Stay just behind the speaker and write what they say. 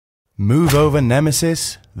Move over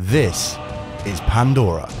Nemesis, this is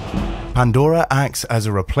Pandora. Pandora acts as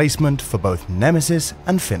a replacement for both Nemesis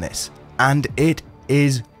and Finis, and it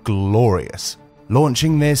is glorious.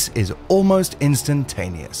 Launching this is almost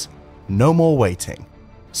instantaneous, no more waiting.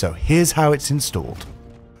 So here's how it's installed.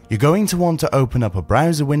 You're going to want to open up a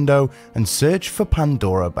browser window and search for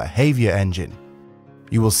Pandora Behaviour Engine.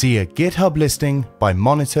 You will see a GitHub listing by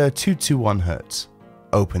Monitor 221Hz.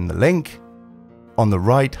 Open the link. On the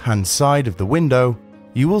right hand side of the window,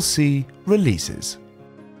 you will see Releases.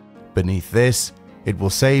 Beneath this, it will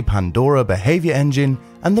say Pandora Behaviour Engine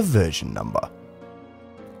and the version number.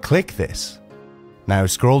 Click this. Now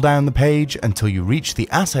scroll down the page until you reach the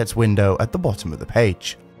Assets window at the bottom of the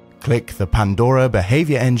page. Click the Pandora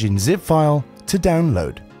Behaviour Engine zip file to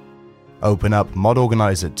download. Open up Mod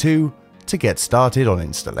Organizer 2 to get started on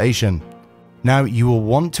installation. Now you will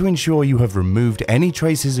want to ensure you have removed any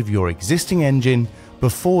traces of your existing engine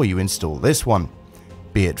before you install this one,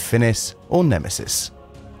 be it Finis or Nemesis.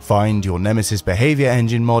 Find your Nemesis Behaviour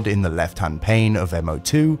Engine mod in the left-hand pane of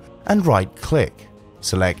MO2 and right-click.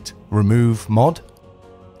 Select Remove Mod.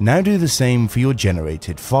 Now do the same for your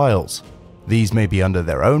generated files. These may be under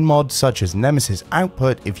their own mod, such as Nemesis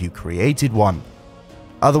Output if you created one.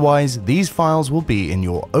 Otherwise, these files will be in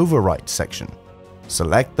your Overwrite section.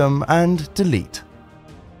 Select them and delete.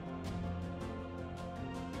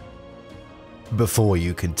 Before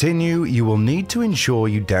you continue, you will need to ensure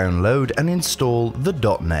you download and install the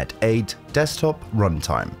 .NET 8 desktop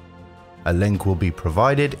runtime. A link will be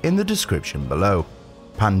provided in the description below.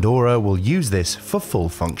 Pandora will use this for full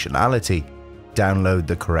functionality. Download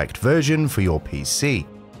the correct version for your PC.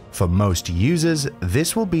 For most users,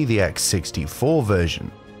 this will be the x64 version.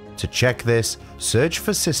 To check this, search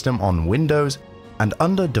for System on Windows and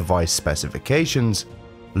under Device Specifications,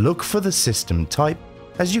 look for the system type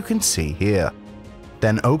as you can see here.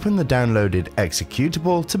 Then open the downloaded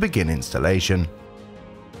executable to begin installation.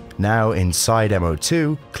 Now inside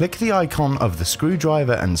MO2, click the icon of the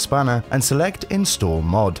screwdriver and spanner and select Install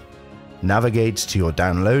Mod. Navigate to your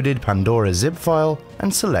downloaded Pandora zip file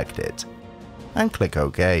and select it, and click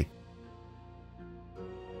OK.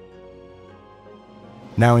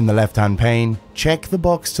 Now in the left-hand pane, check the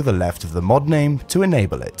box to the left of the mod name to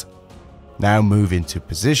enable it. Now move into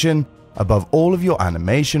position above all of your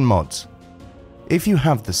animation mods. If you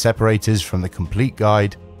have the separators from the complete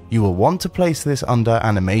guide, you will want to place this under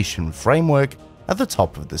Animation Framework at the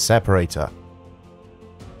top of the separator.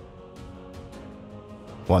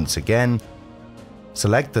 Once again,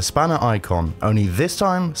 select the spanner icon, only this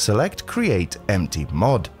time select Create Empty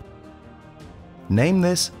Mod. Name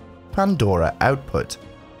this Pandora Output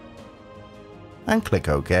and click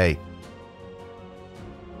OK.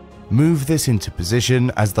 Move this into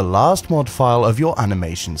position as the last mod file of your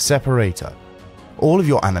animation separator. All of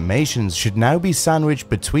your animations should now be sandwiched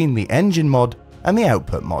between the engine mod and the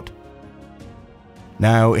output mod.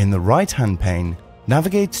 Now in the right hand pane,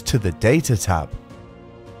 navigate to the Data tab.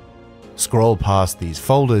 Scroll past these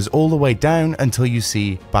folders all the way down until you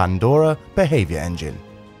see Pandora Behaviour Engine.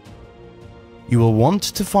 You will want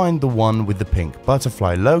to find the one with the pink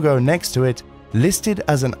butterfly logo next to it listed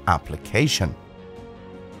as an application.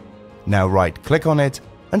 Now right-click on it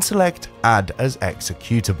and select Add as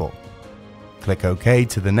Executable. Click OK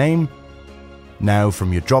to the name. Now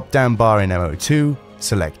from your drop-down bar in MO2,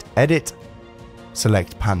 select Edit,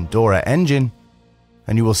 select Pandora Engine,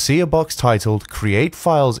 and you will see a box titled Create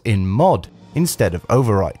Files in Mod instead of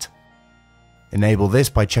Overwrite. Enable this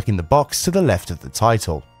by checking the box to the left of the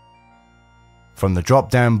title. From the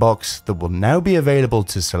drop-down box that will now be available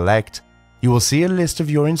to select, you will see a list of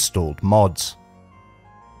your installed mods.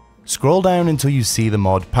 Scroll down until you see the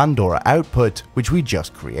mod Pandora Output, which we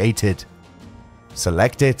just created.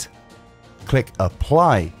 Select it, click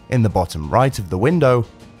Apply in the bottom right of the window.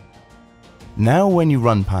 Now when you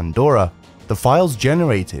run Pandora, the files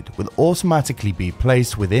generated will automatically be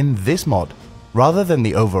placed within this mod, rather than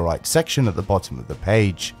the Overwrite section at the bottom of the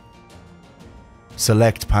page.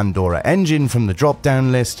 Select Pandora Engine from the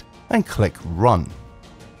drop-down list and click Run.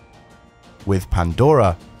 With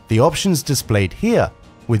Pandora, the options displayed here,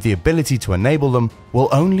 with the ability to enable them, will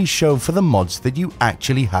only show for the mods that you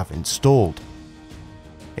actually have installed.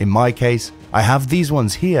 In my case, I have these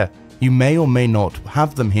ones here. You may or may not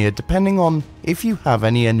have them here depending on if you have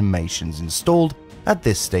any animations installed at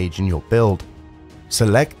this stage in your build.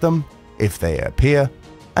 Select them if they appear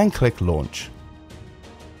and click Launch.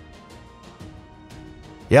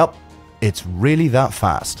 Yep, it's really that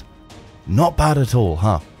fast. Not bad at all,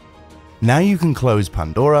 huh? Now you can close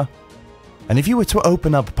Pandora, and if you were to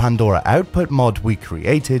open up Pandora Output mod we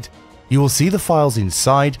created, you will see the files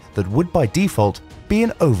inside that would by default be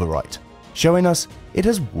an overwrite, showing us it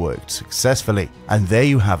has worked successfully. And there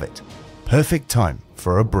you have it. Perfect time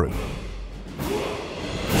for a brew.